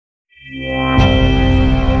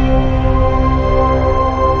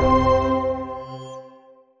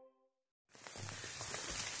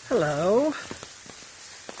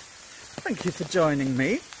thank you for joining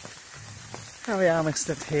me. Here we are,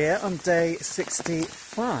 Mr. here on day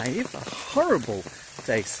 65, a horrible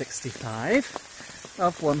day 65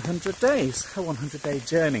 of 100 days, a 100-day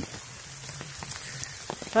journey.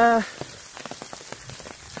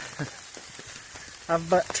 I'm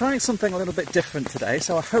trying something a little bit different today,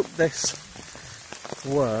 so I hope this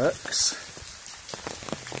works.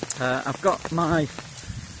 I've got my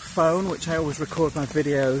phone, which I always record my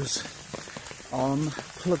videos on,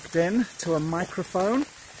 plugged in to a microphone.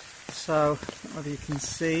 So, whether you can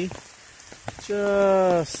see,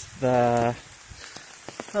 just there,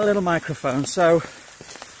 a little microphone. So,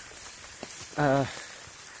 I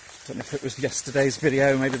don't know if it was yesterday's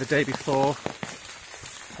video, maybe the day before,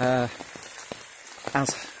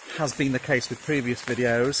 as has been the case with previous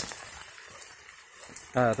videos.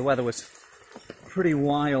 The weather was pretty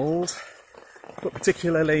wild, but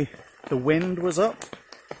particularly the wind was up.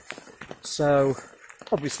 So,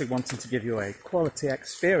 obviously wanting to give you a quality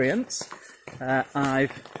experience,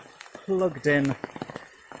 I've plugged in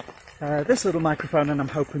this little microphone, and I'm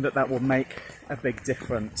hoping that that will make a big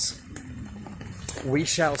difference. We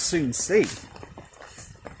shall soon see.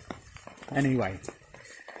 Anyway,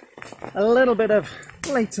 a little bit of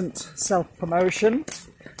blatant self-promotion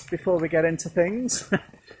before we get into things.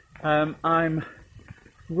 I'm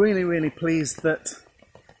really pleased that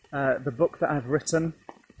the book that I've written,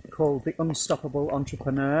 called The Unstoppable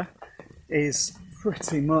Entrepreneur, is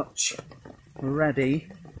pretty much ready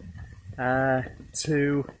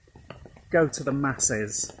to go to the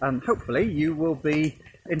masses, and hopefully you will be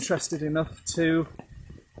interested enough to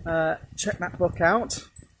check that book out.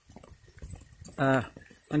 I'm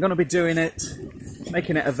going to be doing it,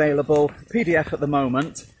 making it available PDF at the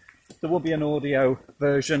moment. There will be an audio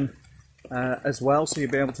version as well, so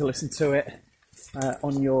you'll be able to listen to it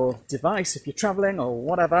on your device if you're travelling or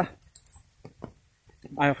whatever.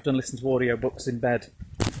 I often listen to audiobooks in bed.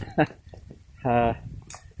 At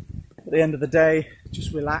the end of the day,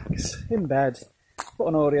 just relax in bed, put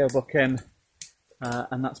an audiobook in,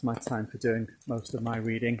 and that's my time for doing most of my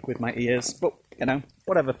reading with my ears. But, you know,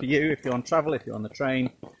 whatever for you, if you're on travel, if you're on the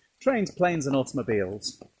trains, planes and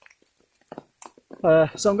automobiles.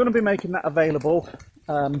 So I'm going to be making that available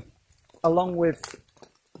along with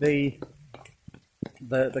the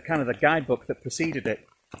kind of the guidebook that preceded it,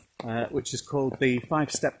 which is called the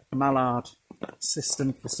Five-Step MALARD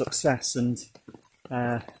System for Success. And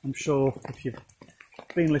I'm sure if you've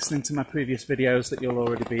been listening to my previous videos that you'll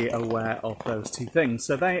already be aware of those two things.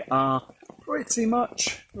 So they are pretty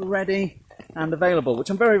much ready and available, which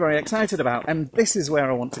I'm very excited about. And this is where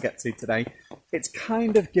I want to get to today. It's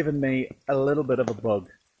kind of given me a little bit of a bug,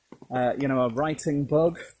 you know, a writing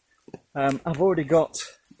bug. I've already got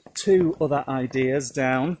two other ideas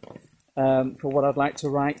down for what I'd like to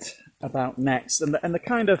write about next, and they're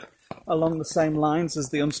kind of along the same lines as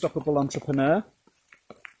The Unstoppable Entrepreneur,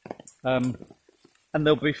 and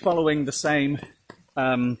they'll be following the same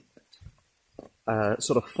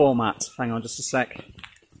sort of format. Hang on just a sec,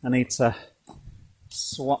 I need to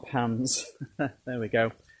swap hands. There we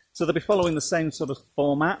go. So they'll be following the same sort of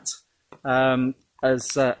format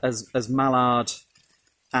as Mallard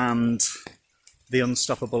and The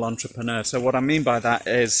Unstoppable Entrepreneur. So what I mean by that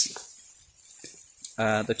is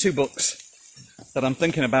the two books that I'm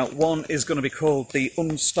thinking about. One is going to be called The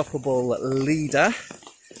Unstoppable Leader,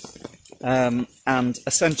 and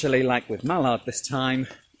essentially, like with Mallard this time,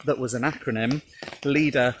 that was an acronym.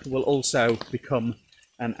 Leader will also become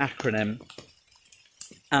an acronym,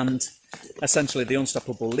 and essentially The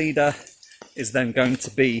Unstoppable Leader is then going to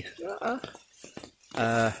be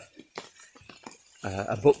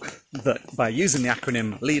a book that, by using the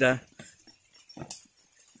acronym LEADER,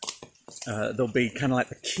 there'll be kind of like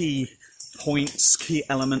the key points, key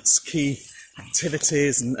elements, key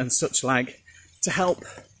activities and such like, to help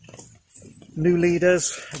new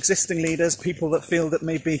leaders, existing leaders, people that feel that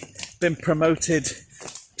maybe been promoted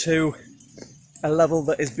to a level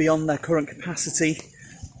that is beyond their current capacity.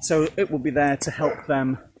 So it will be there to help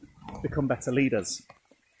them become better leaders.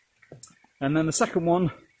 And then the second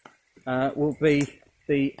one will be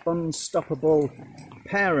The Unstoppable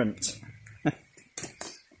Parent,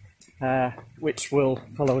 which will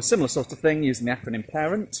follow a similar sort of thing using the acronym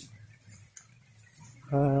PARENT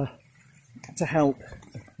to help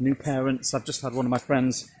new parents. I've just had one of my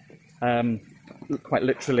friends, quite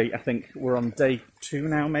literally, I think we're on day 2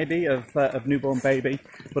 now maybe of newborn baby,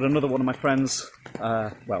 but another one of my friends,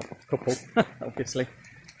 well, couple, obviously,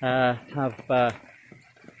 have,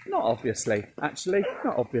 not obviously, actually,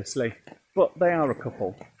 not obviously, but they are a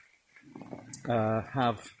couple,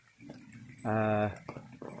 have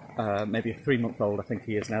maybe a 3-month-old, I think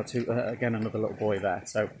he is now, too. Again, another little boy there,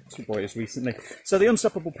 so 2 boys recently. So the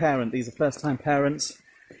Unstoppable parent, these are first-time parents,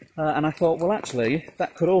 and I thought, well, actually,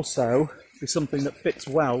 that could also be something that fits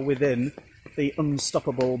well within the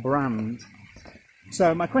Unstoppable brand.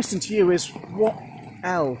 So my question to you is, what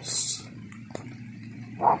else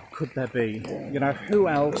could there be? You know, who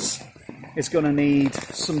else is going to need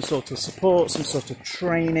some sort of support, some sort of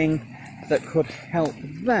training that could help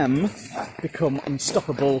them become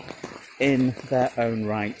unstoppable in their own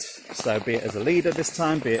right? So be it as a leader this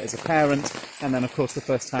time, be it as a parent, and then of course the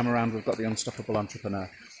first time around we've got the Unstoppable entrepreneur.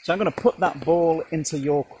 So I'm going to put that ball into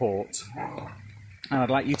your court, and I'd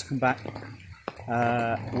like you to come back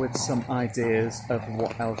with some ideas of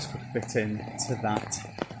what else could fit into that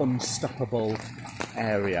unstoppable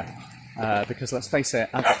area. Because let's face it,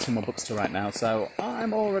 I've got 2 more books to write now, so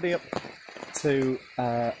I'm already up to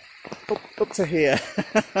here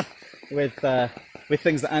with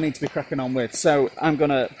things that I need to be cracking on with. So I'm going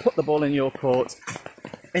to put the ball in your court.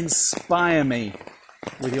 Inspire me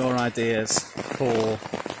with your ideas for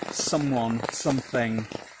someone, something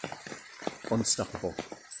unstoppable.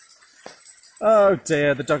 Oh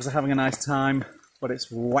dear, the dogs are having a nice time, but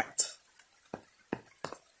it's wet.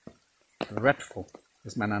 Dreadful,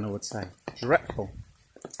 as my nana would say. Dreadful.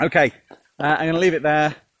 Okay, I'm going to leave it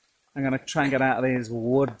there. I'm going to try and get out of these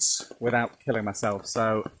woods without killing myself.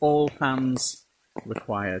 So, all hands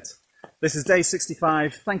required. This is day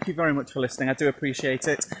 65. Thank you very much for listening. I do appreciate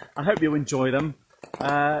it. I hope you enjoy them.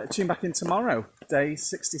 Tune back in tomorrow, day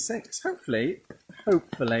 66.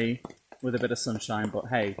 Hopefully, with a bit of sunshine. But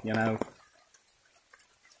hey, you know,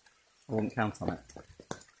 I wouldn't count on it.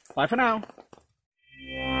 Bye for now.